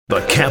The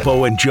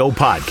Campo and Joe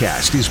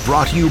podcast is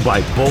brought to you by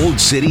Bold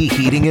City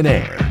Heating and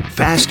Air.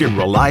 Fast and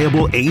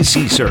reliable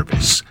AC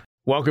service.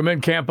 Welcome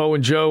in, Campo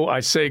and Joe.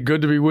 I say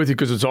good to be with you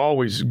because it's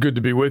always good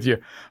to be with you.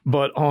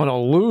 But on a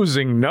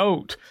losing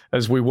note,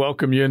 as we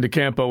welcome you into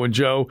Campo and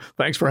Joe,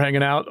 thanks for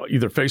hanging out,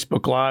 either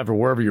Facebook Live or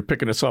wherever you're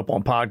picking us up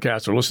on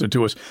podcasts or listening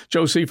to us.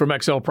 Joe C. from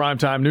XL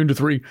Primetime, noon to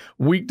 3,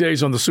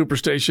 weekdays on the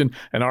Superstation,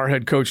 and our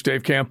head coach,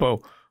 Dave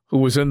Campo, who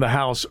was in the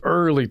house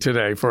early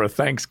today for a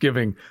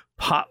Thanksgiving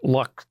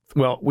potluck.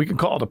 Well, we can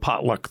call it a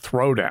potluck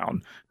throwdown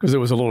because there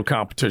was a little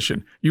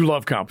competition. You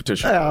love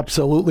competition.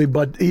 Absolutely,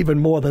 but even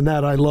more than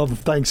that, I love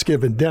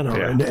Thanksgiving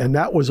dinner, and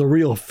that was a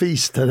real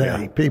feast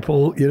today.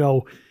 People,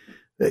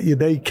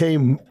 they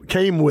came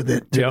with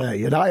it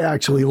today, and I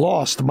actually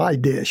lost my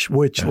dish,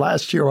 which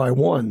last year I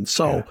won.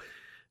 So,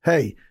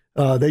 hey,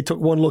 they took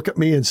one look at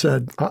me and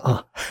said,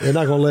 they're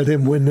not going to let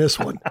him win this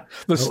one.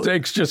 The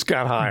stakes just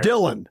got higher.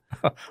 Dylan,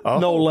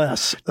 no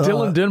less.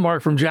 Dylan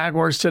Denmark from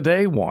Jaguars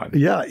Today won.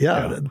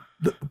 Yeah.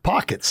 The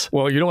pockets.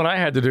 Well, you know what I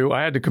had to do?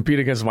 I had to compete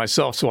against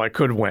myself so I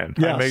could win.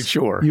 Yes, I made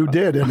sure. You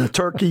did, and the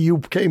turkey you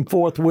came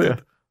forth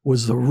with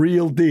was the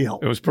real deal.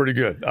 It was pretty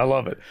good. I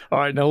love it. All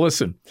right, now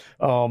listen.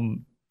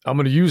 I'm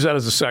going to use that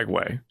as a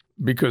segue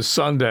because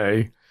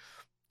Sunday,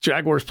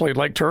 Jaguars played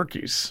like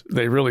turkeys.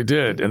 They really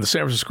did. And the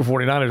San Francisco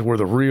 49ers were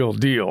the real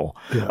deal.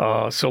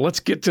 Yeah. So let's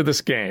get to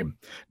this game.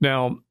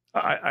 Now,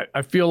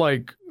 I feel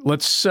like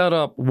let's set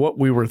up what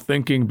we were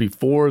thinking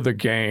before the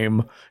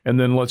game, and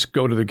then let's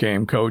go to the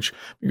game, Coach.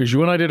 Because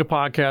you and I did a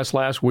podcast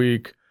last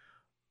week.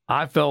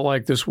 I felt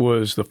like this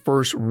was the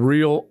first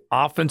real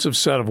offensive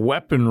set of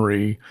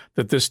weaponry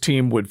that this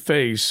team would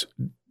face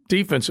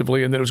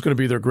defensively, and that it was going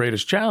to be their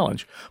greatest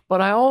challenge. But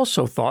I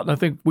also thought, and I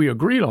think we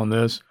agreed on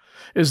this,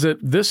 is that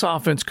this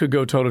offense could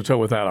go toe-to-toe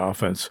with that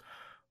offense.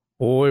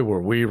 Boy,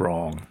 were we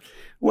wrong.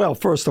 Well,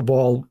 first of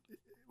all,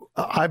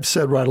 I've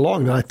said right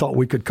along that I thought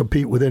we could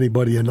compete with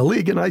anybody in the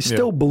league, and I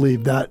still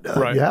believe that.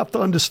 Right. You have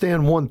to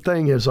understand one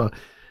thing as a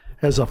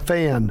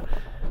fan.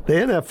 The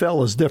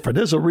NFL is different.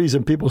 There's a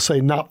reason people say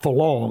not for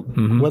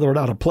long, whether or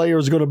not a player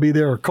is going to be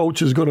there, a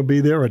coach is going to be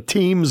there, a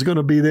team is going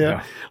to be there.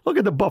 Yeah. Look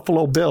at the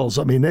Buffalo Bills.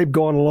 I mean, they've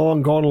gone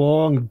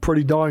along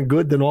pretty darn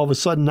good. Then all of a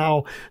sudden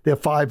now they're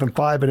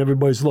 5-5, and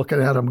everybody's looking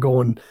at them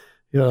going,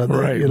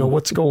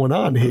 what's going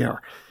on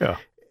here? Yeah.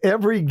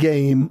 Every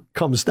game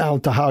comes down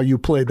to how you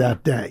play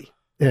that day.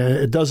 And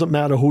it doesn't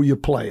matter who you're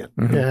playing.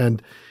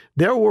 And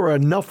there were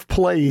enough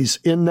plays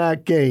in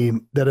that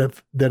game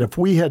that if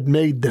we had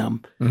made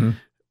them,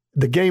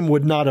 the game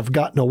would not have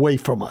gotten away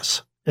from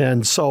us.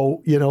 And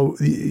so,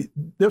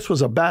 this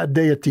was a bad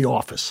day at the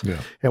office.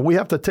 Yeah. And we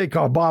have to take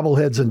our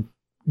bobbleheads and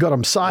gut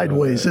them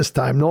sideways this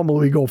time.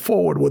 Normally we go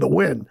forward with a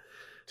win.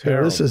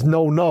 This is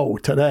no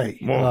today.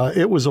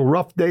 It was a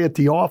rough day at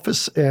the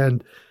office,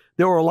 and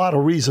there were a lot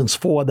of reasons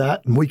for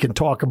that, and we can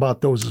talk about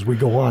those as we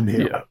go on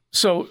here. Yeah.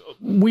 So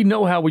we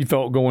know how we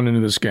felt going into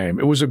this game.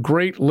 It was a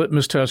great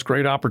litmus test,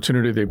 great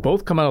opportunity. They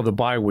both come out of the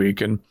bye week,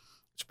 and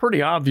it's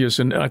pretty obvious.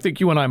 And I think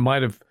you and I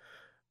might have,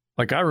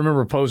 I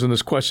remember posing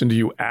this question to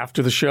you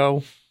after the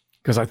show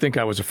because I think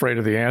I was afraid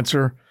of the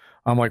answer.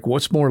 I'm like,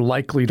 what's more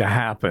likely to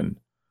happen?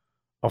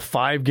 A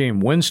 5-game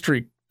win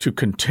streak to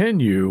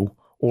continue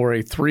or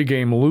a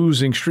 3-game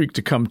losing streak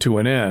to come to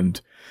an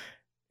end?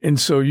 And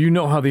so you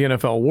know how the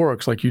NFL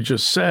works. Like you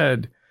just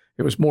said,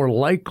 it was more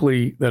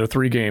likely that a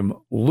 3-game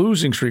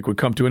losing streak would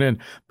come to an end.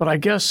 But I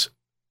guess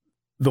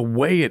the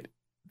way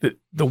a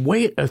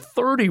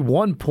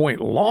 31-point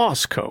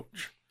loss,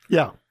 Coach.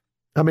 Yeah.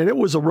 I mean, it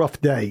was a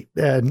rough day.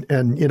 And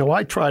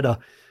I try to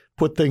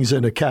put things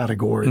into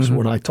categories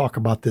when I talk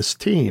about this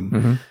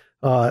team.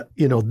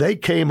 They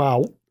came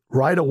out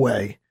right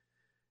away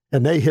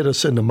and they hit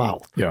us in the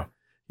mouth. Yeah.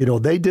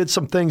 They did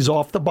some things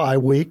off the bye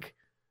week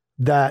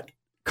that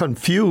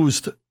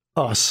confused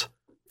us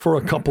for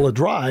a couple of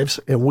drives,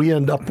 and we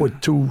end up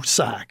with 2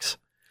 sacks.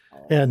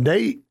 And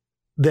they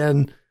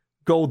then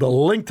go the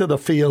length of the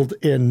field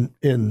in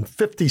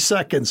 50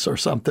 seconds or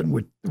something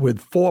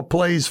with 4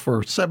 plays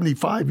for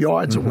 75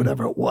 yards or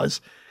whatever it was.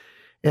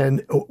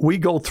 And we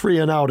go 3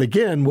 and out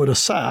again with a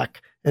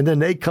sack, and then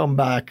they come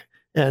back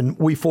and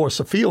we force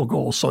a field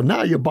goal. So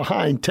now you're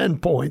behind 10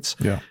 points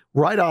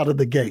right out of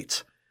the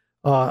gates.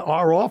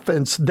 Our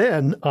offense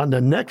then on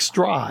the next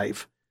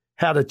drive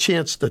had a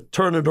chance to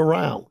turn it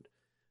around.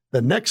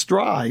 The next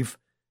drive,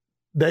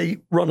 they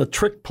run a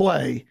trick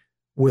play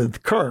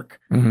with Kirk,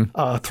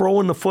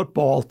 throwing the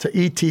football to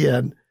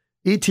Etienne.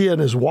 Etienne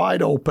is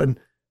wide open.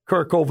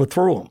 Kirk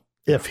overthrew him.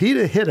 If he'd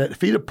have hit it,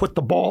 if he'd have put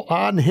the ball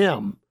on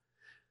him,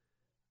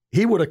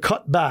 he would have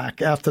cut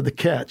back after the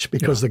catch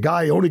because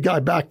the only guy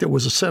back there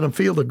was a center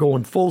fielder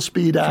going full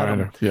speed at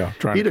him.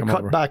 He'd have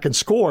cut back and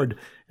scored,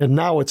 and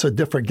now it's a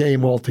different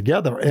game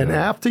altogether. And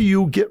after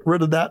you get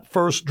rid of that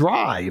first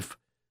drive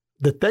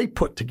that they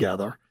put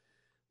together,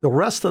 the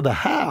rest of the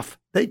half,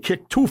 they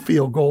kick 2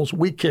 field goals,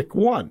 we kick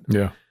 1.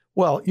 Yeah.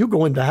 Well, you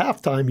go into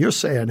halftime, you're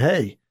saying,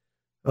 hey,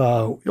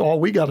 all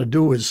we got to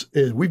do is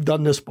we've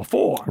done this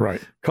before.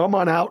 Right. Come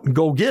on out and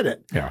go get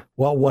it. Yeah.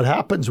 Well, what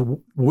happens,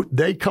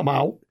 they come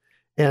out,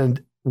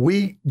 and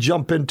we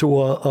jump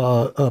into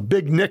a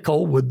big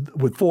nickel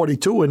with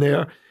 42 in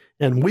there,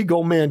 and we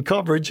go man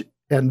coverage,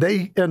 and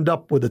they end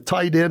up with a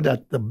tight end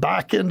at the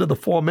back end of the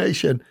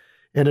formation,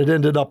 and it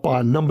ended up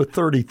on number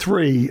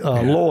 33,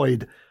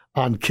 Lloyd,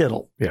 on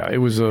Kittle. Yeah, it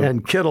was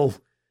and Kittle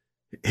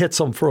hits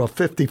him for a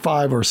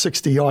 55 or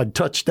 60-yard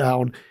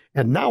touchdown.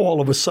 And now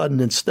all of a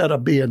sudden, instead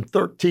of being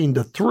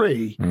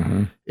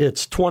 13-3,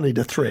 it's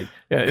 20-3.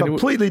 Yeah,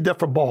 completely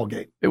different ball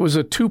game. It was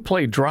a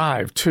 2-play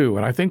drive, too.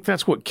 And I think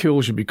that's what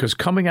kills you, because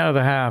coming out of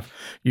the half,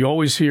 you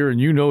always hear, and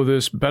you know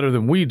this better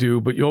than we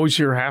do, but you always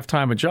hear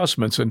halftime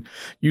adjustments. And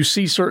you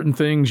see certain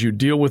things, you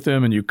deal with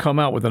them, and you come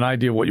out with an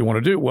idea of what you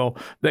want to do. Well,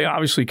 they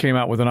obviously came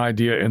out with an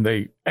idea, and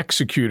they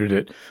executed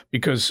it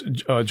because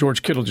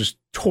George Kittle just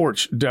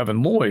torched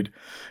Devin Lloyd.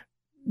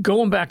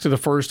 Going back to the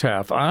first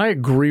half, I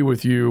agree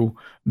with you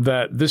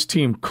that this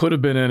team could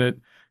have been in it.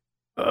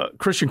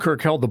 Christian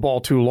Kirk held the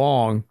ball too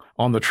long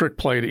on the trick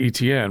play to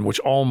ETN, which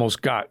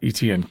almost got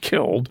ETN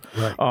killed.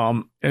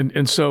 Right.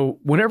 And so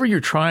whenever you're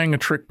trying a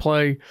trick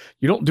play,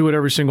 you don't do it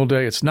every single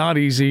day. It's not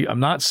easy. I'm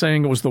not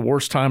saying it was the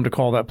worst time to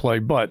call that play,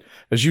 but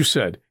as you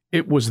said,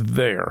 it was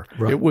there.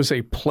 Right. It was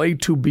a play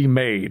to be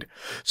made.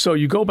 So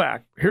you go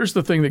back. Here's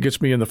the thing that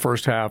gets me in the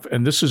first half,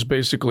 and this is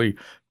basically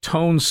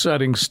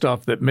tone-setting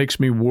stuff that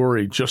makes me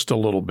worry just a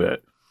little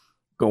bit.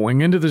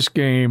 Going into this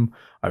game,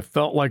 I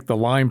felt like the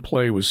line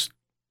play was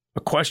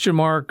a question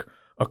mark,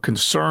 a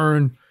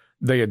concern.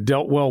 They had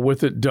dealt well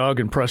with it. Doug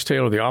and Press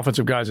Taylor, the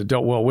offensive guys, had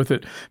dealt well with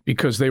it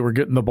because they were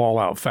getting the ball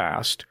out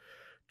fast.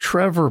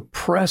 Trevor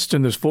pressed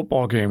in this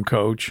football game,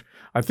 Coach.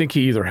 I think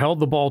he either held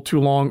the ball too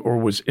long or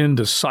was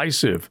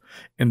indecisive.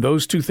 And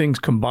those two things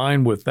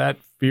combined with that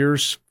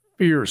fierce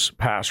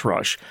pass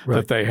rush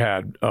that they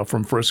had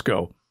from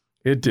Frisco,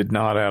 it did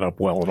not add up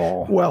well at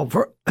all. Well,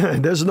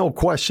 there's no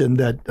question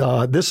that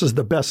this is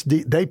the best.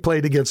 They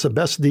played against the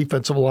best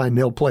defensive line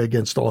they'll play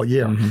against all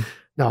year. Mm-hmm.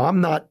 Now, I'm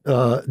not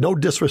no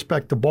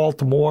disrespect to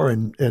Baltimore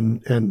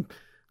and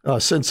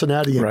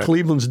Cincinnati and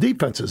Cleveland's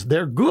defenses.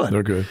 They're good.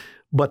 They're good.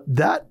 But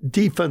that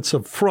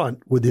defensive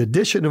front, with the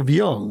addition of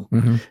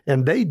Young,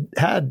 and they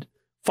had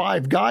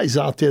 5 guys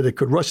out there that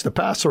could rush the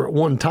passer at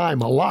one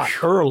time a lot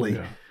early.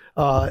 Yeah.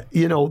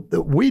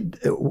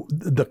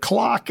 The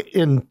clock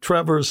in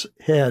Trevor's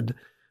head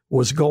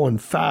was going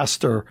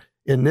faster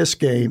in this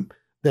game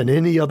than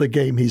any other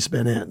game he's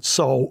been in.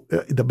 So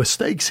the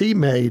mistakes he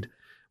made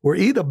were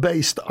either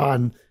based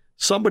on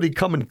somebody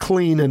coming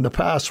clean in the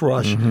pass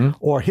rush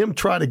or him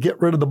trying to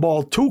get rid of the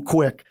ball too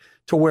quick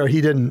to where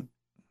he didn't.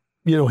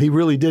 He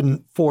really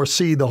didn't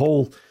foresee the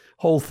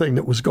whole thing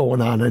that was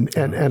going on.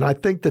 And I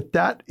think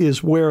that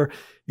is where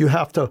you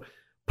have to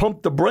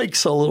pump the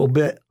brakes a little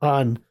bit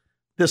on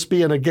this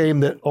being a game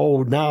that,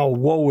 now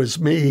woe is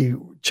me,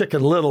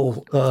 Chicken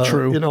Little.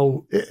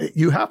 True.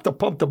 You have to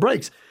pump the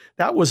brakes.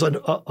 That was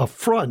a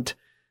front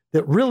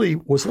that really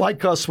was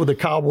like us with the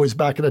Cowboys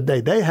back in the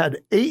day. They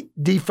had 8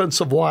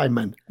 defensive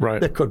linemen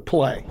that could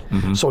play.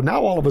 Mm-hmm. So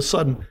now all of a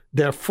sudden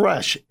they're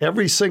fresh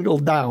every single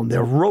down.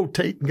 They're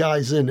rotating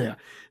guys in there.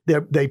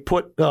 They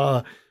put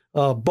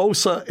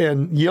Bosa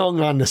and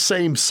Young on the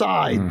same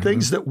side,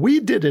 things that we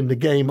did in the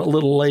game a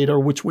little later,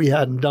 which we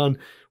hadn't done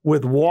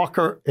with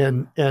Walker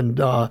and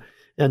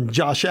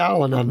Josh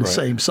Allen on the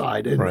same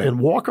side. And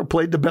Walker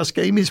played the best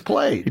game he's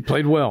played. He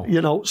played well.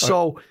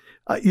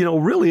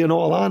 Really, in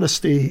all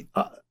honesty,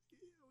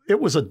 it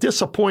was a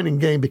disappointing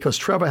game because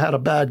Trevor had a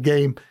bad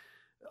game.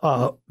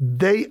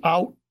 They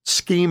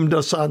out-schemed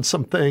us on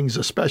some things,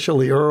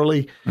 especially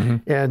early,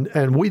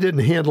 and we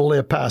didn't handle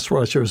their pass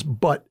rushers.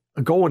 But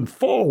going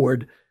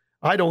forward,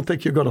 I don't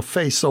think you're going to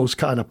face those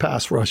kind of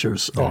pass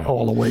rushers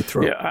all the way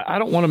through. Yeah, I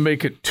don't want to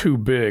make it too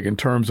big in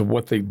terms of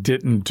what they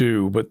didn't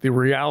do, but the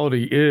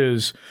reality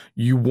is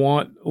you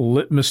want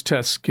litmus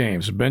test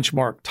games,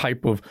 benchmark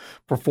type of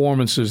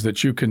performances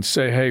that you can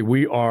say, hey,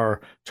 we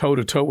are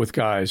toe-to-toe with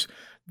guys.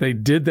 They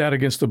did that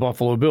against the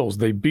Buffalo Bills.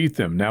 They beat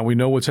them. Now we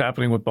know what's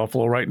happening with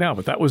Buffalo right now,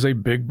 but that was a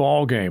big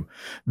ball game.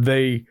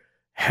 They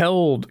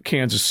held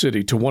Kansas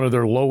City to one of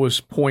their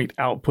lowest point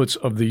outputs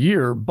of the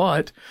year,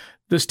 but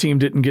this team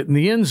didn't get in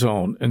the end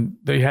zone, and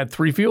they had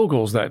 3 field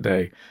goals that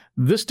day.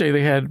 This day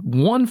they had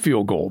 1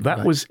 field goal.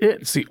 That was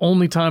it. It's the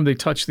only time they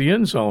touched the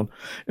end zone.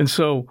 And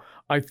so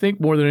I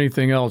think more than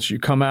anything else, you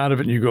come out of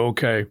it and you go,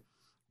 okay,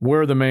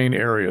 where are the main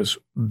areas?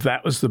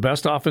 That was the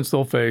best offense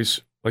they'll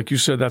face. Like you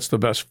said, that's the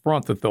best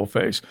front that they'll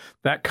face.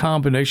 That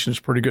combination is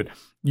pretty good.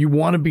 You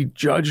want to be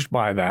judged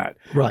by that.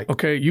 Right.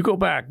 Okay, you go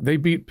back. They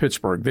beat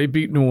Pittsburgh. They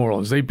beat New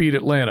Orleans. They beat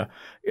Atlanta.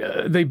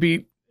 They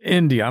beat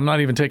Indy. I'm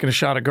not even taking a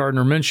shot at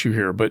Gardner Minshew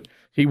here, but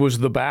he was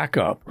the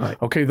backup.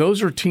 Right. Okay,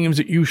 those are teams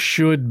that you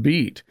should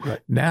beat.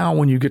 Right. Now,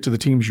 when you get to the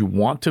teams you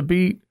want to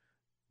beat,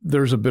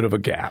 there's a bit of a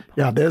gap.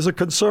 Yeah, there's a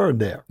concern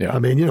there. Yeah. I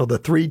mean, the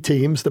 3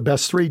 teams, the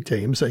best 3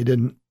 teams, they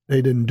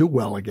didn't do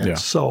well against. Yeah.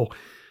 So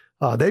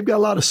they've got a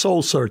lot of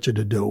soul searching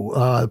to do.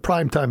 The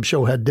Primetime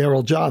Show had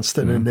Daryl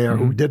Johnston in there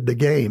who did the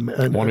game.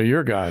 And one of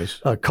your guys.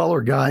 A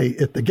color guy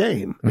at the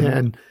game. Mm-hmm.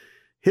 And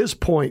his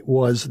point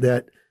was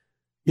that,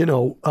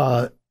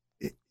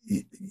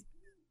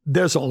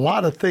 there's a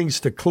lot of things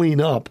to clean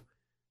up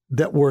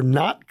that were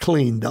not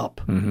cleaned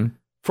up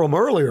from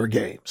earlier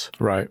games.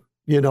 Right.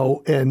 You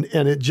know, and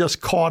it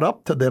just caught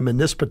up to them in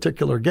this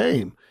particular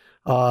game.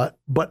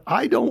 But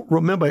I don't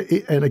remember,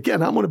 and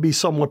again, I'm going to be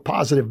somewhat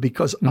positive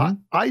because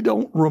I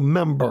don't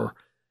remember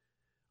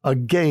a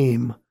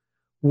game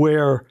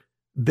where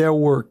there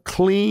were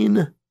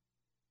clean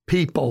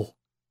people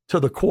to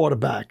the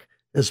quarterback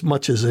as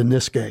much as in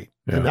this game.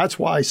 Yeah. And that's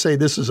why I say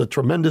this is a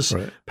tremendous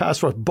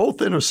pass rush. Both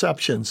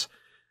interceptions,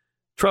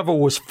 Trevor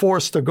was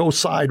forced to go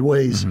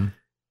sideways,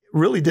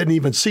 really didn't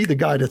even see the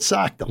guy that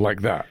sacked him.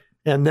 Like that.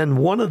 And then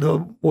one of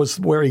them was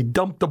where he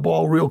dumped the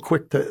ball real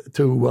quick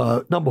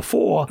to number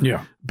 4,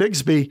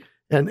 Bigsby,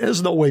 and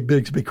there's no way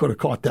Bigsby could have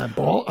caught that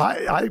ball.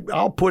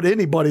 I'll put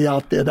anybody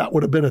out there, that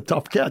would have been a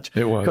tough catch.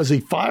 It was. Because he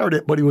fired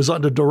it, but he was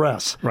under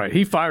duress. Right.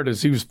 He fired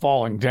as he was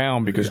falling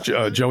down because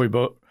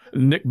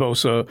Nick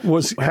Bosa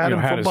had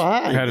him from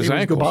behind. Had his he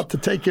was ankles. about to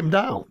take him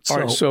down. All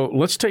right, so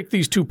let's take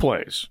these two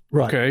plays,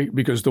 okay?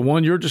 Because the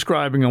one you're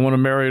describing, I want to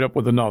marry it up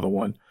with another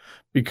one.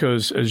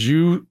 Because as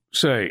you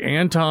say,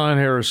 Anton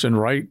Harrison,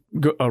 right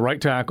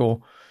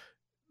tackle,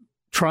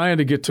 trying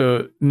to get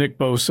to Nick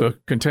Bosa,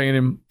 contain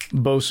him.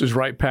 Bosa's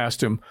right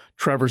past him.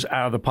 Trevor's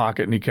out of the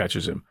pocket and he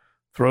catches him.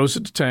 Throws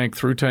it to Tank,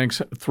 through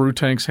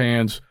Tank's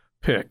hands,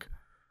 pick.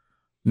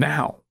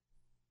 Now,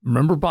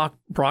 remember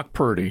Brock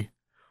Purdy,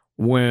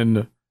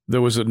 when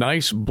there was a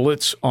nice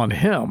blitz on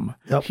him,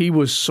 he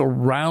was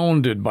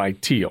surrounded by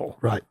Teal.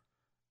 Right.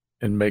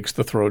 And makes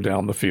the throw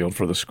down the field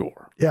for the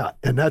score. Yeah,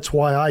 and that's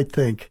why I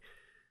think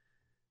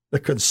the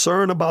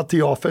concern about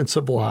the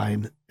offensive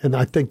line, and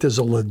I think there's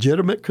a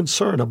legitimate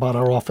concern about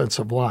our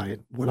offensive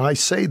line. When I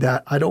say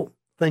that, I don't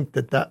think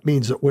that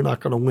means that we're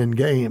not going to win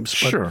games.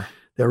 But sure.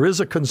 There is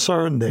a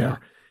concern there. Yeah.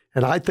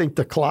 And I think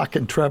the clock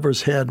in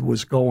Trevor's head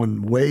was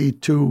going way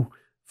too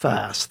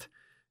fast.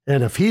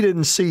 And if he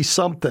didn't see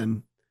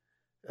something,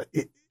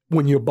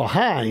 when you're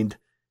behind,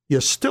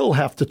 you still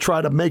have to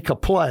try to make a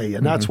play.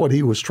 And that's what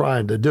he was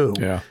trying to do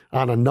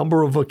on a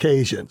number of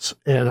occasions.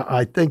 And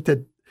I think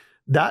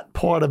that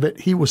part of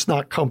it, he was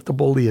not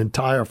comfortable the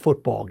entire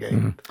football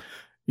game.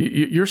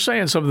 You're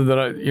saying something that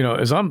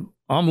as I'm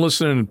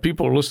listening and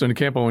people are listening to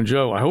Campo and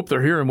Joe, I hope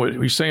they're hearing what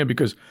he's saying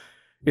because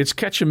it's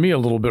catching me a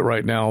little bit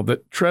right now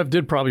that Trev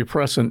did probably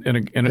press and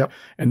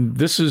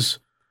this is,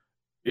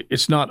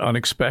 it's not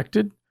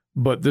unexpected,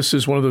 but this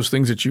is one of those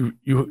things that you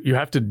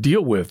have to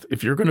deal with.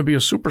 If you're going to be a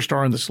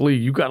superstar in this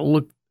league, you got to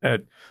look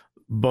at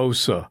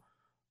Bosa,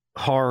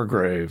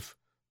 Hargrave,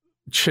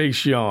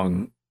 Chase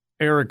Young,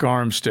 Eric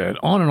Armstead,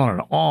 on and on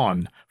and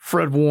on.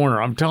 Fred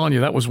Warner, I'm telling you,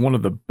 that was one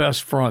of the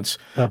best fronts.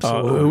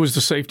 Absolutely. Who was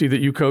the safety that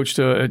you coached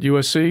at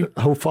USC?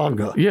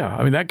 Hufanga. Yeah,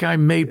 I mean, that guy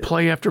made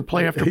play after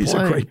play after play. He's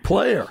a great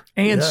player.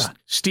 And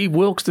Steve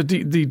Wilkes, the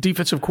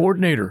defensive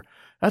coordinator,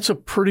 that's a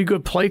pretty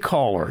good play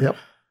caller.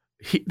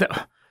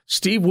 Yep.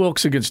 Steve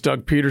Wilkes against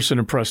Doug Peterson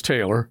and Press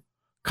Taylor,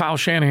 Kyle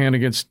Shanahan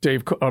against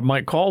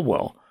Mike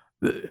Caldwell.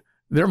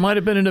 There might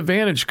have been an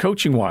advantage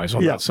coaching-wise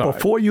on that side.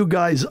 Before you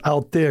guys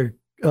out there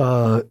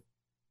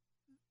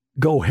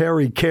go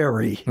Harry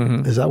Carey.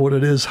 Is that what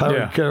it is?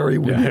 Harry Carey?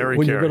 When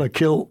you're going to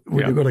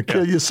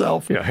kill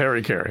yourself? Yeah,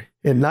 Harry Carey.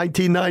 In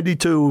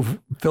 1992,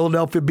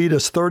 Philadelphia beat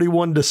us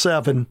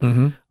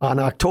 31-7 on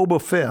October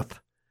 5th.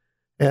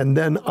 And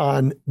then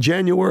on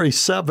January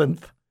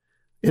 7th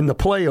in the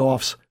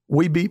playoffs,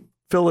 we beat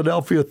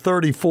Philadelphia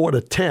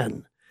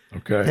 34-10.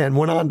 Okay. And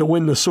went on to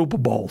win the Super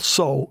Bowl.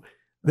 So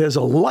there's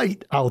a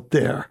light out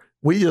there.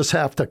 We just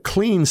have to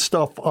clean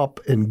stuff up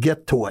and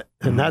get to it.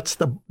 And that's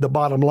the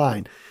bottom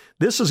line.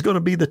 This is going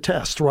to be the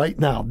test right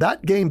now.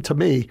 That game to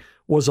me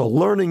was a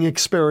learning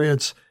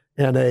experience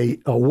and a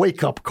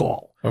wake-up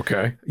call.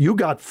 Okay. You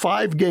got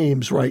 5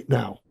 games right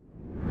now.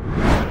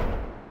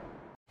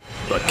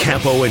 The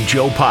Campo and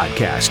Joe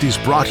podcast is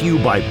brought to you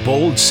by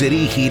Bold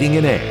City Heating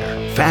and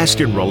Air. Fast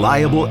and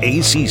reliable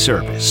AC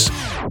service.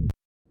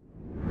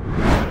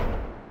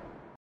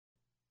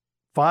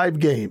 5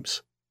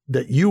 games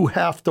that you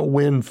have to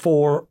win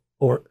 4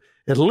 or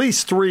at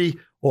least 3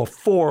 or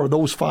 4 of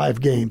those 5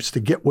 games to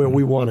get where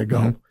we want to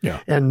go. Yeah.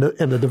 And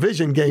the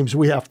division games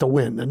we have to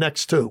win, the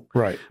next 2.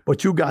 Right.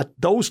 But you got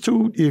those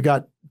 2, you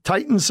got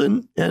Titans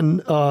and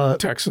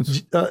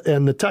Texans.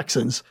 And the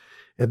Texans.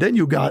 And then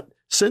you got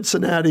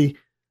Cincinnati,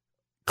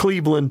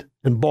 Cleveland,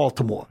 and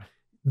Baltimore.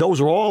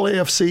 Those are all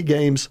AFC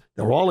games.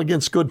 They're all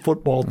against good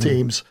football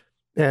teams.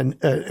 And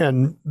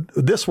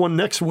this one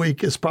next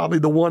week is probably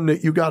the one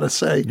that you got to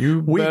say,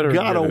 we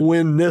got to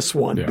win this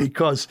one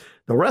because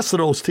the rest of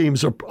those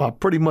teams are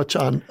pretty much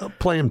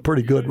playing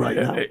pretty good right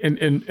now.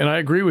 And I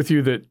agree with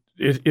you that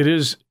it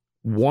is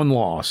one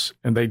loss,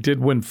 and they did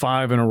win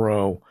 5 in a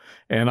row.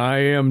 And I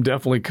am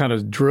definitely kind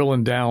of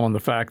drilling down on the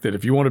fact that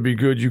if you want to be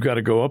good, you got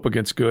to go up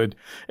against good,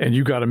 and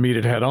you got to meet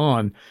it head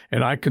on.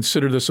 And I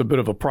consider this a bit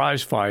of a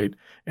prize fight,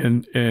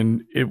 and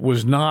it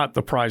was not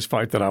the prize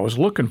fight that I was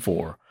looking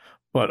for.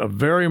 But a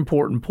very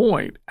important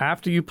point,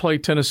 after you play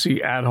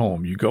Tennessee at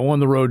home, you go on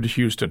the road to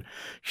Houston.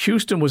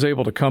 Houston was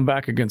able to come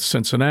back against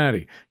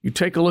Cincinnati. You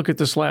take a look at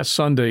this last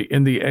Sunday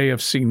in the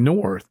AFC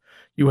North.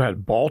 You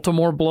had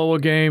Baltimore blow a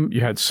game.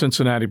 You had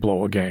Cincinnati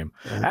blow a game.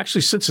 Yeah.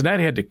 Actually,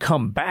 Cincinnati had to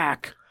come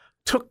back,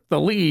 took the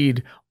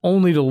lead,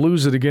 only to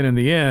lose it again in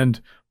the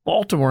end.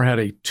 Baltimore had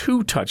a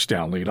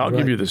 2-touchdown lead. I'll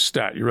give you the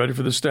stat. You ready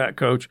for the stat,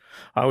 Coach?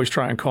 I always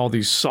try and call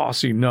these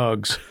saucy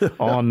nugs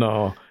on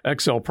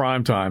XL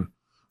Primetime.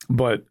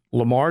 But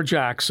Lamar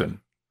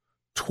Jackson,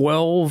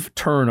 12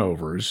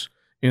 turnovers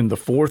in the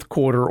fourth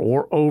quarter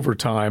or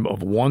overtime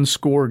of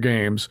one-score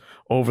games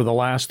over the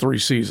last 3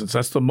 seasons.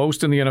 That's the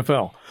most in the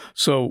NFL.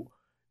 So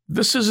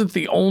this isn't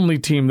the only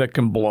team that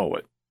can blow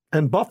it.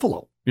 And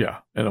Buffalo. Yeah,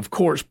 and of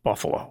course,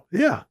 Buffalo.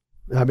 Yeah.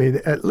 I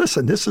mean,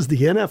 listen, this is the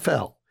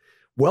NFL.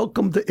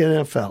 Welcome to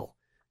NFL.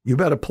 You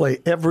better play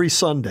every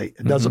Sunday.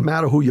 It doesn't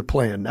matter who you're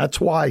playing. That's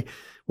why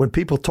when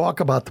people talk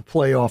about the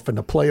playoff and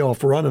the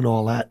playoff run and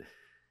all that,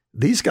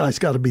 these guys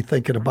got to be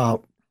thinking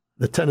about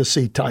the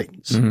Tennessee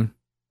Titans.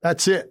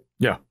 That's it.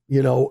 Yeah.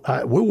 You know,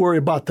 we'll worry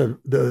about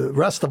the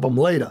rest of them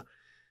later.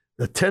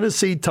 The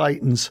Tennessee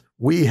Titans,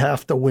 we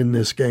have to win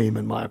this game,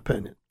 in my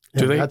opinion.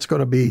 And that's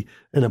going to be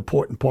an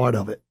important part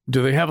of it.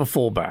 Do they have a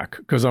fullback?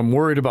 Because I'm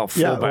worried about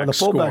fullbacks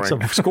the fullbacks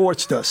scoring. have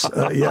scorched us.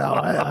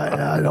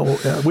 I know.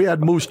 We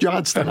had Moose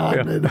Johnston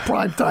on in the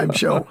primetime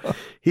show.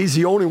 He's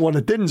the only one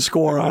that didn't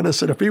score on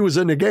us, and if he was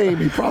in the game,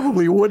 he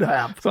probably would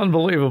have. It's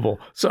unbelievable.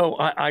 So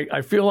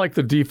I feel like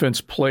the defense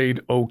played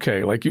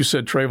okay. Like you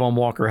said, Trayvon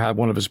Walker had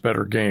one of his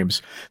better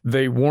games.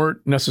 They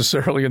weren't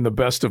necessarily in the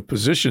best of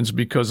positions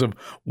because of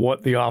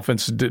what the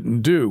offense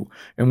didn't do.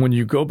 And when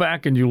you go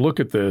back and you look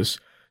at this,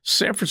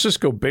 San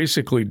Francisco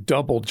basically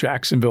doubled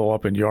Jacksonville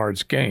up in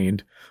yards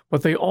gained,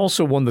 but they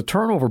also won the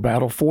turnover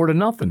battle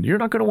 4-0. You're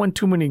not going to win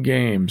too many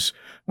games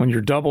when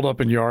you're doubled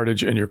up in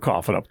yardage and you're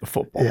coughing up the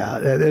football. Yeah,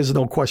 there's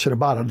no question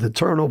about it. The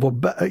turnover,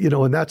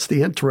 and that's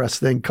the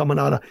interest thing coming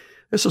out of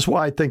this is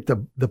why I think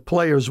the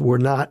players were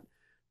not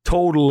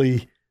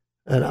totally,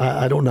 and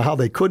I don't know how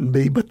they couldn't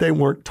be, but they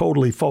weren't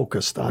totally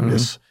focused on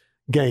this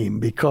game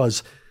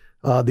because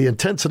the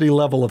intensity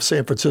level of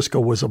San Francisco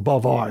was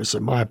above ours,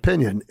 in my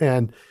opinion.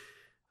 And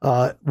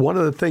one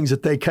of the things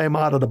that they came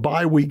out of the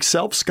bye week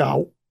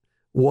self-scout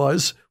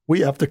was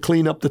we have to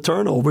clean up the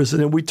turnovers,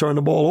 and then we turn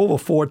the ball over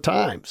 4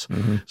 times.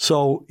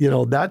 So,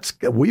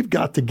 we've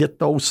got to get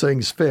those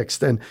things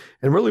fixed. And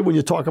really when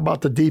you talk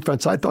about the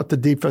defense, I thought the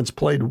defense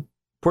played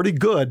pretty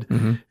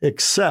good,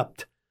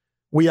 except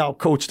we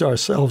outcoached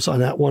ourselves on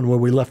that one where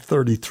we left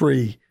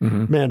 33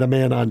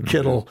 man-to-man on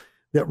Kittle.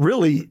 That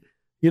really,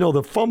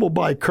 the fumble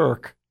by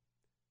Kirk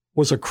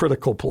was a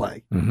critical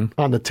play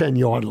on the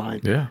 10-yard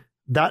line. Yeah.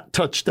 That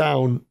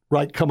touchdown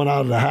right coming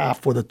out of the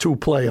half with a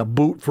 2-play, a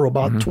boot for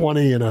about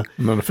 20 and a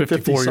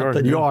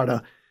 50-something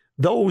yarder.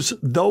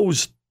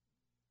 Those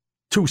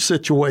 2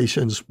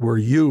 situations were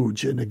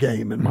huge in the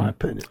game, in my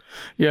opinion.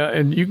 Yeah,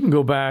 and you can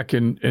go back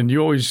and you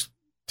always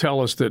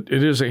tell us that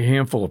it is a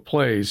handful of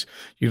plays.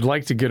 You'd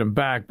like to get them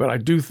back, but I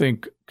do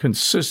think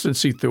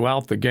consistency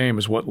throughout the game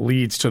is what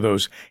leads to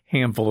those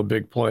handful of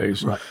big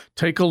plays. Right.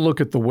 Take a look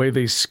at the way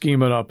they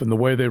scheme it up and the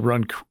way they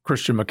run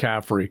Christian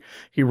McCaffrey.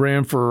 He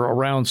ran for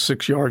around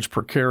 6 yards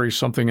per carry,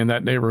 something in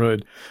that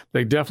neighborhood.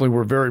 They definitely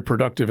were very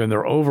productive in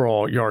their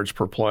overall yards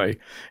per play.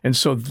 And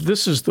so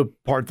this is the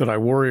part that I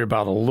worry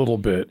about a little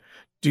bit.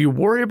 Do you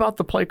worry about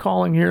the play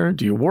calling here?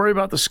 Do you worry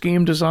about the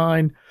scheme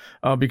design?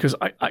 Because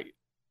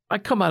I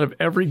come out of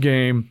every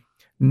game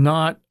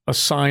not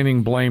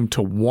assigning blame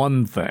to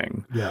one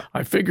thing. Yeah.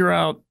 I figure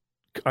out,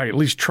 I at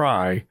least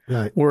try,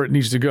 where it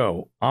needs to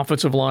go.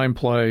 Offensive line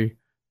play,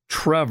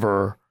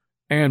 Trevor,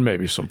 and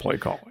maybe some play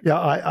calling.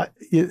 Yeah,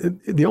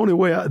 the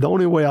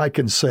only way I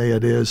can say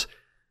it is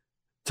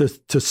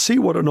to see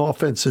what an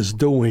offense is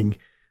doing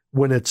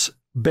when it's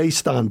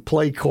based on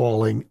play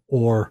calling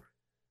or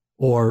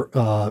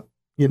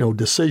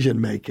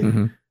decision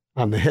making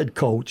on the head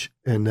coach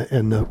and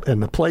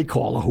the play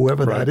caller,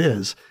 whoever that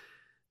is.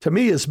 To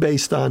me, is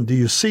based on, do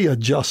you see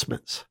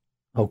adjustments?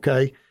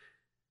 Okay.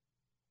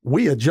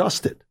 We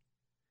adjusted.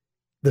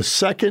 The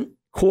second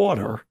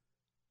quarter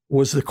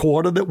was the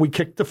quarter that we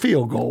kicked the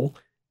field goal,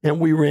 and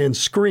we ran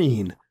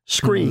screen,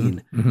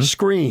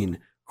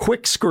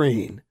 quick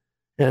screen.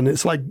 And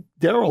it's like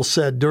Darryl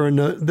said during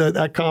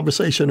that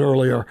conversation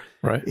earlier.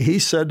 Right. He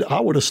said,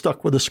 I would have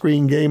stuck with the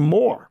screen game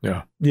more.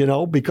 Yeah.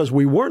 Because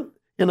we weren't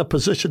in a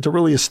position to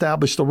really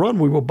establish the run.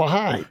 We were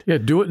behind. Yeah,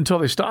 do it until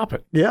they stop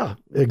it. Yeah,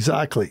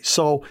 exactly.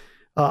 So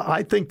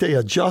I think they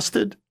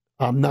adjusted.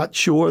 I'm not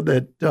sure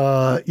that,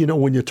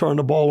 when you turn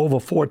the ball over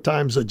 4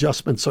 times,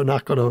 adjustments are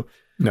not going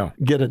to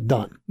get it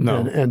done. No.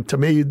 And to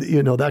me,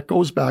 that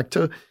goes back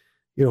to,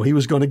 he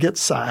was going to get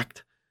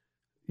sacked.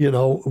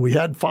 We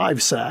had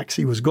 5 sacks.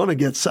 He was going to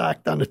get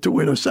sacked on the 2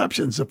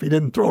 interceptions if he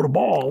didn't throw the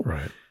ball.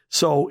 Right.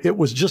 So it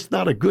was just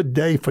not a good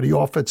day for the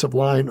offensive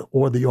line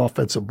or the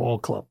offensive ball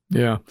club.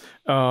 Yeah.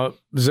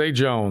 Zay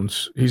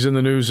Jones, he's in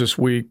the news this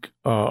week,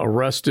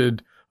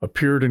 arrested,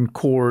 appeared in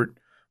court,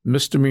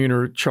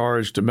 misdemeanor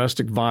charge,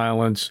 domestic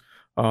violence.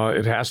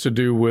 It has to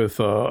do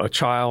with a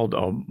child,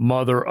 a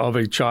mother of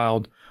a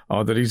child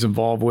that he's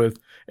involved with.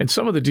 And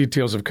some of the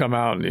details have come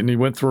out, and he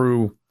went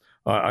through,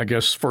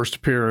 first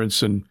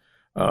appearance and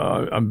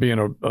I'm being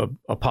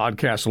a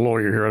podcast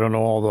lawyer here. I don't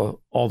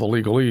know all the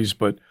legalese,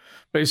 but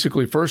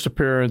basically, first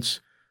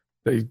appearance,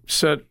 they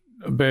set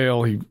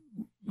bail. He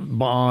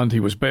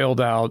was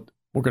bailed out.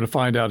 We're going to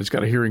find out he's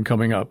got a hearing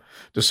coming up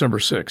December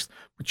 6th.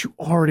 But you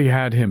already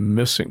had him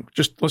missing.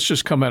 Let's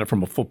just come at it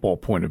from a football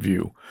point of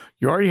view.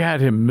 You already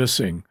had him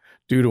missing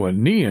due to a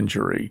knee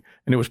injury,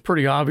 and it was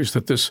pretty obvious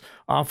that this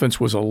offense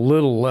was a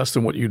little less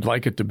than what you'd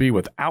like it to be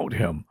without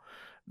him.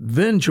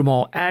 Then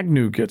Jamal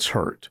Agnew gets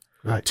hurt.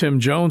 Right. Tim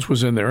Jones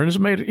was in there, and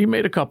he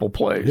made a couple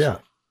plays. Yeah.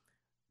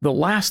 The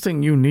last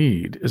thing you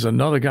need is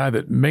another guy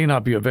that may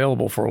not be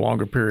available for a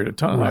longer period of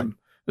time. Right.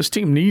 This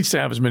team needs to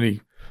have as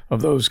many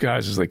of those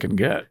guys as they can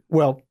get.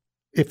 Well,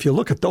 if you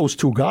look at those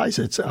two guys,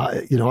 it's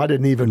I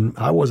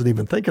wasn't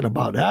even thinking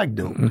about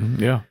Agnew.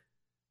 Mm-hmm. Yeah.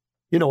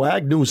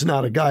 Agnew's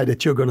not a guy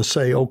that you're going to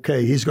say,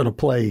 okay, he's going to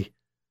play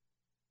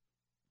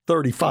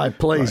 35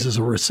 plays as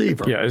a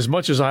receiver. Yeah, as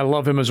much as I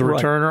love him as a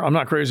returner, I'm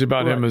not crazy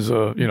about him as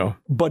a,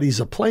 But he's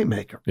a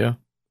playmaker. Yeah.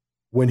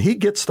 When he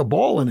gets the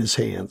ball in his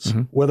hands,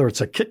 whether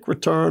it's a kick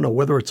return or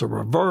whether it's a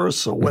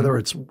reverse or whether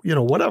it's,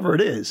 whatever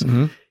it is,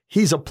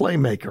 he's a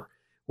playmaker.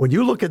 When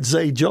you look at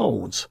Zay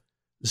Jones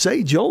is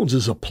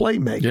a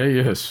playmaker. Yeah, he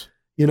is.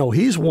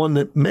 He's one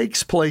that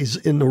makes plays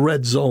in the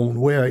red zone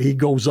where he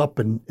goes up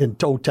and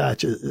toe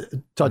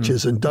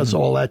touches and does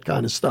all that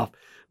kind of stuff,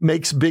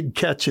 makes big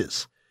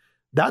catches.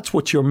 That's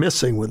what you're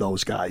missing with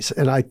those guys.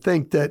 And I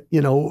think that,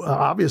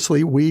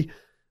 obviously we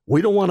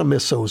don't want to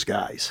miss those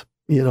guys.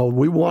 We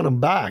want them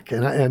back.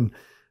 And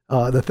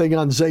the thing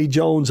on Zay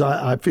Jones,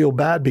 I feel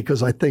bad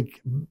because I think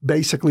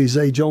basically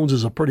Zay Jones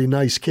is a pretty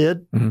nice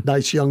kid,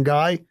 nice young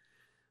guy.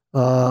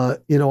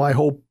 I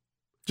hope.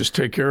 Just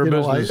take care of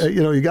business.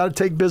 You got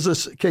to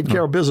take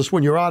care of business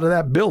when you're out of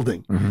that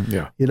building.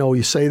 Yeah.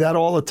 You say that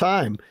all the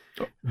time.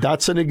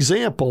 That's an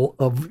example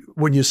of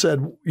when you said,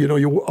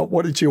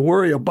 what did you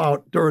worry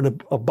about during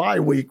a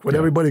bye week when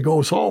everybody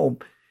goes home?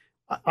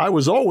 I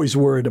was always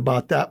worried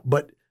about that,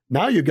 but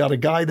now you got a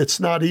guy that's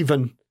not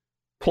even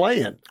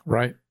playing.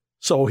 Right.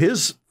 So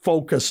his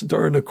focus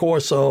during the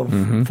course of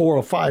 4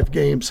 or 5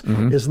 games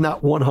is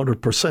not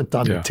 100%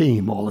 on the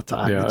team all the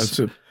time.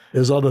 Yeah,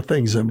 there's other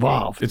things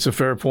involved. It's a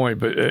fair point,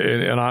 but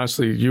and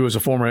honestly, you as a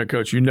former head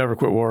coach, you never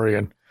quit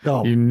worrying.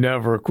 No, you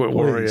never quit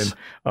worrying.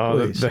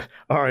 Please.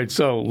 All right,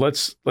 so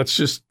let's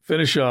just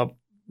finish up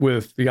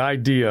with the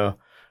idea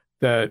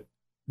that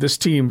this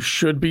team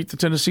should beat the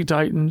Tennessee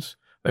Titans.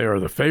 They are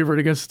the favorite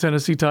against the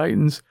Tennessee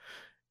Titans.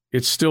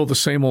 It's still the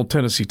same old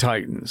Tennessee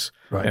Titans,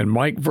 right. And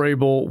Mike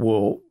Vrabel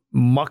will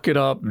muck it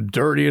up,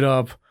 dirty it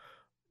up,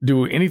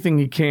 do anything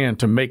he can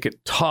to make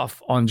it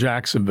tough on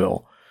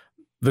Jacksonville.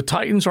 The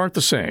Titans aren't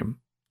the same.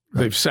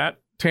 Right. They've sat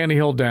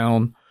Tannehill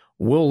down.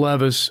 Will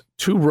Levis,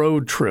 2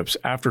 road trips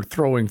after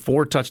throwing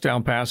 4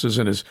 touchdown passes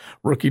in his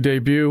rookie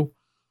debut.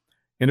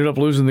 Ended up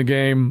losing the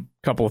game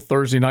a couple of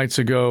Thursday nights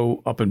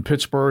ago up in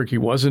Pittsburgh. He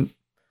wasn't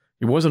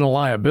a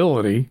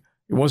liability.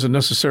 He wasn't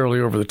necessarily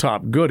over the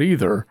top good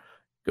either.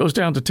 Goes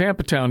down to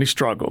Tampa Town. He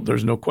struggled.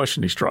 There's no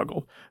question he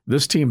struggled.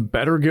 This team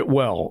better get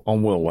well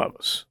on Will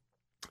Levis.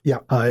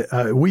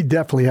 Yeah, we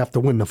definitely have to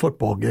win the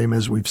football game,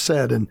 as we've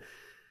said. And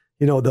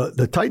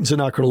the Titans are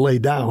not going to lay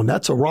down.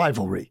 That's a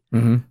rivalry.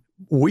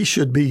 We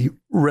should be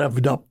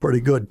revved up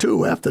pretty good,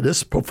 too, after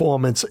this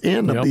performance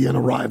and being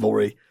a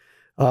rivalry.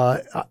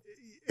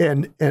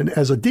 And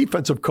as a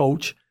defensive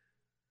coach,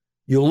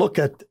 you look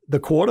at the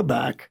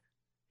quarterback,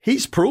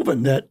 he's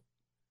proven that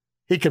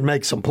he can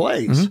make some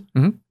plays.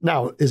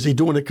 Now, is he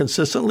doing it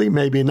consistently?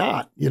 Maybe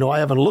not. I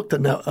haven't looked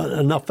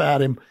enough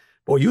at him.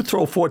 Well, you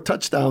throw 4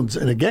 touchdowns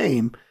in a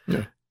game,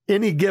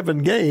 any given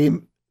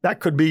game, that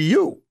could be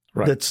you.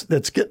 Right.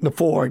 That's getting the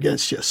 4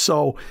 against you.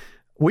 So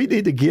we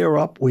need to gear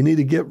up. We need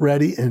to get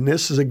ready. And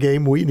this is a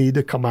game we need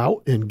to come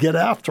out and get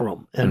after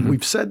them. And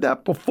we've said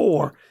that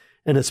before,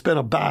 and it's been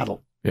a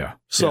battle. Yeah.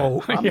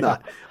 So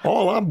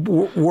all I'm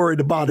worried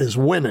about is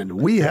winning.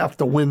 We have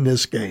to win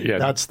this game. Yeah.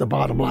 That's the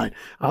bottom line.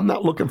 I'm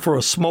not looking for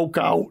a smoke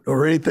out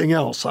or anything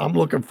else. I'm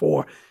looking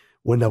for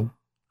when the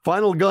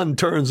final gun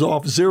turns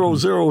off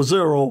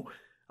 0-0-0,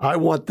 I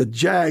want the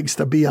Jags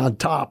to be on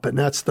top, and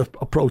that's the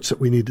approach that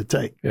we need to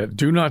take. Yeah,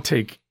 do not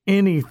take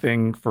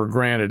anything for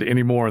granted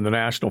anymore in the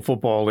National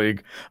Football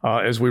League.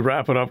 As we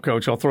wrap it up,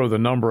 Coach, I'll throw the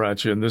number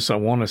at you, and this I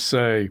want to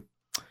say,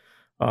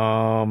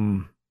 I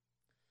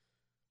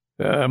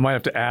might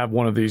have to add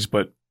one of these,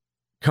 but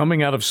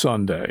coming out of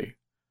Sunday,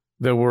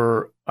 there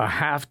were a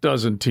half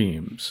dozen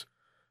teams,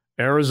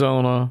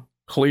 Arizona,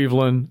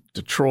 Cleveland,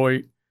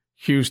 Detroit,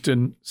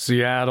 Houston,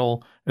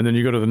 Seattle, and then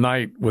you go to the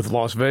night with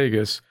Las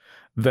Vegas,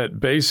 that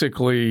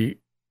basically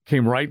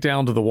came right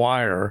down to the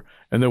wire,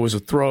 and there was a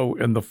throw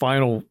in the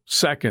final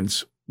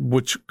seconds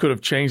which could have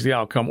changed the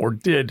outcome or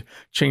did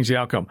change the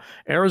outcome.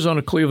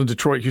 Arizona, Cleveland,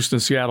 Detroit, Houston,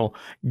 Seattle,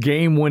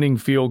 game-winning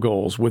field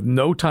goals with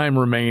no time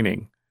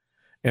remaining.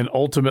 and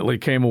ultimately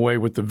came away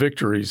with the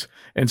victories.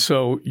 And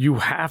so you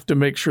have to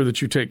make sure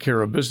that you take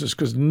care of business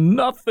because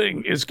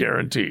nothing is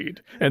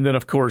guaranteed. And then,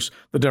 of course,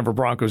 the Denver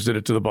Broncos did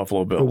it to the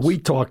Buffalo Bills. We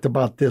talked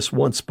about this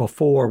once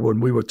before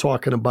when we were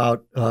talking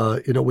about,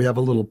 we have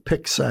a little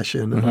pick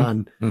session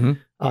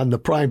on the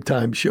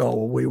primetime show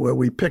where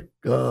we pick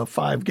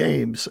 5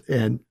 games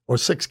or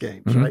 6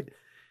 games, right?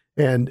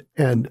 And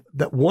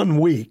that 1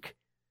 week,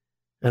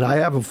 and I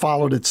haven't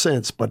followed it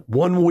since, but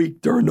 1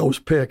 week during those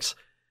picks,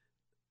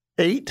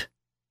 8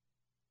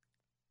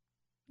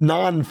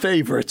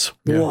 non-favorites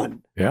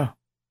won. Yeah.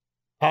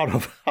 Out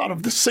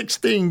of the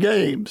 16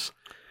 games.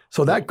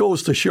 So that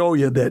goes to show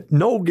you that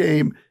no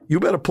game, you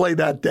better play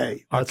that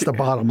day. That's the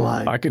bottom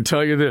line. I can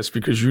tell you this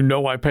because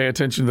I pay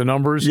attention to the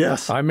numbers.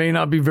 Yes. I may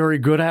not be very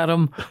good at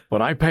them,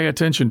 but I pay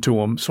attention to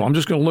them. So I'm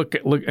just going to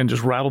look and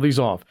just rattle these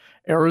off.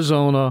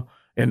 Arizona,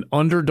 an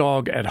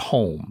underdog at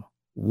home,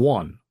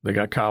 1. They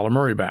got Kyler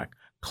Murray back.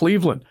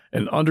 Cleveland,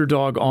 an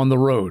underdog on the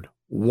road,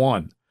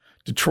 1.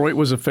 Detroit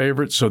was a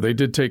favorite, so they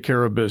did take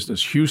care of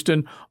business.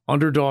 Houston,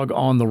 underdog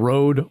on the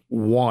road,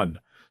 1.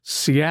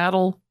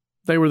 Seattle,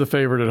 they were the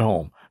favorite at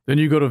home. Then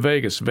you go to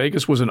Vegas.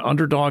 Vegas was an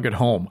underdog at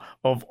home.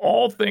 Of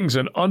all things,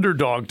 an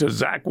underdog to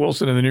Zach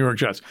Wilson and the New York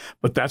Jets.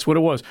 But that's what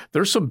it was.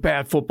 There's some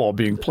bad football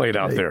being played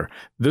out there.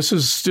 This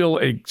is still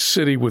a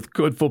city with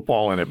good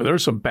football in it, but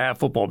there's some bad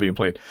football being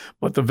played.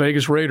 But the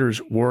Vegas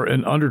Raiders were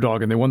an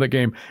underdog, and they won that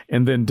game.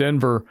 And then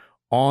Denver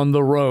on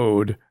the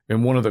road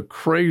in one of the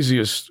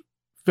craziest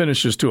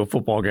finishes to a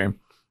football game.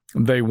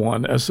 They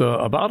won as they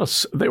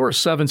were a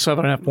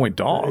 7.5 point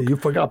dog. You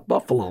forgot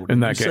Buffalo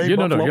in that game.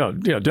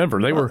 Denver.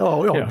 They were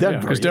Denver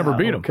because Denver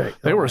beat them. Okay.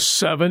 They were a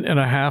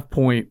 7.5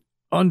 point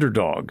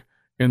underdog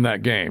in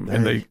that game,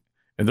 and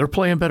they're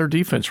playing better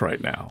defense right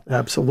now.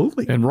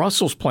 Absolutely. And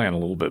Russell's playing a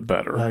little bit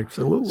better.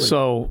 Absolutely.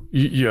 So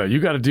you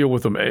got to deal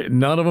with them.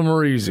 None of them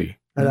are easy.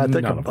 And I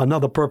think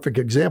another perfect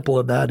example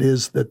of that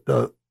is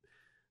that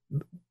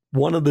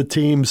one of the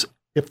teams,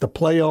 if the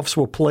playoffs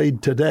were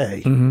played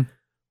today.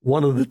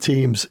 One of the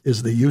teams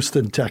is the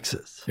Houston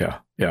Texans.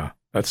 Yeah.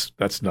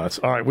 That's nuts.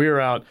 All right, we are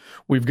out.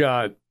 We've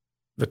got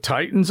the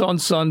Titans on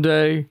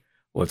Sunday.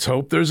 Let's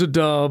hope there's a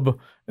dub.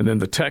 And then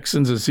the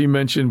Texans, as he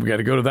mentioned, we got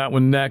to go to that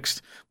one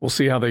next. We'll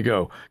see how they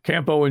go.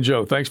 Campo and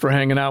Joe, thanks for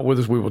hanging out with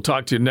us. We will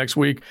talk to you next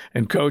week.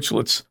 And, Coach,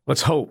 let's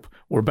hope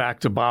we're back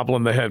to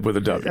bobbling the head with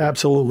a W.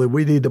 Absolutely.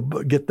 We need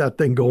to get that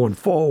thing going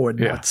forward,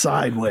 not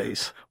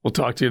sideways. We'll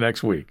talk to you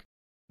next week.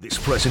 This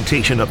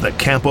presentation of the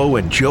Campo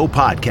and Joe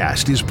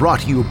podcast is brought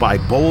to you by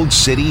Bold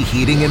City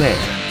Heating and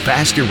Air,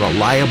 fast and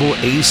reliable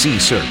AC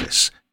service.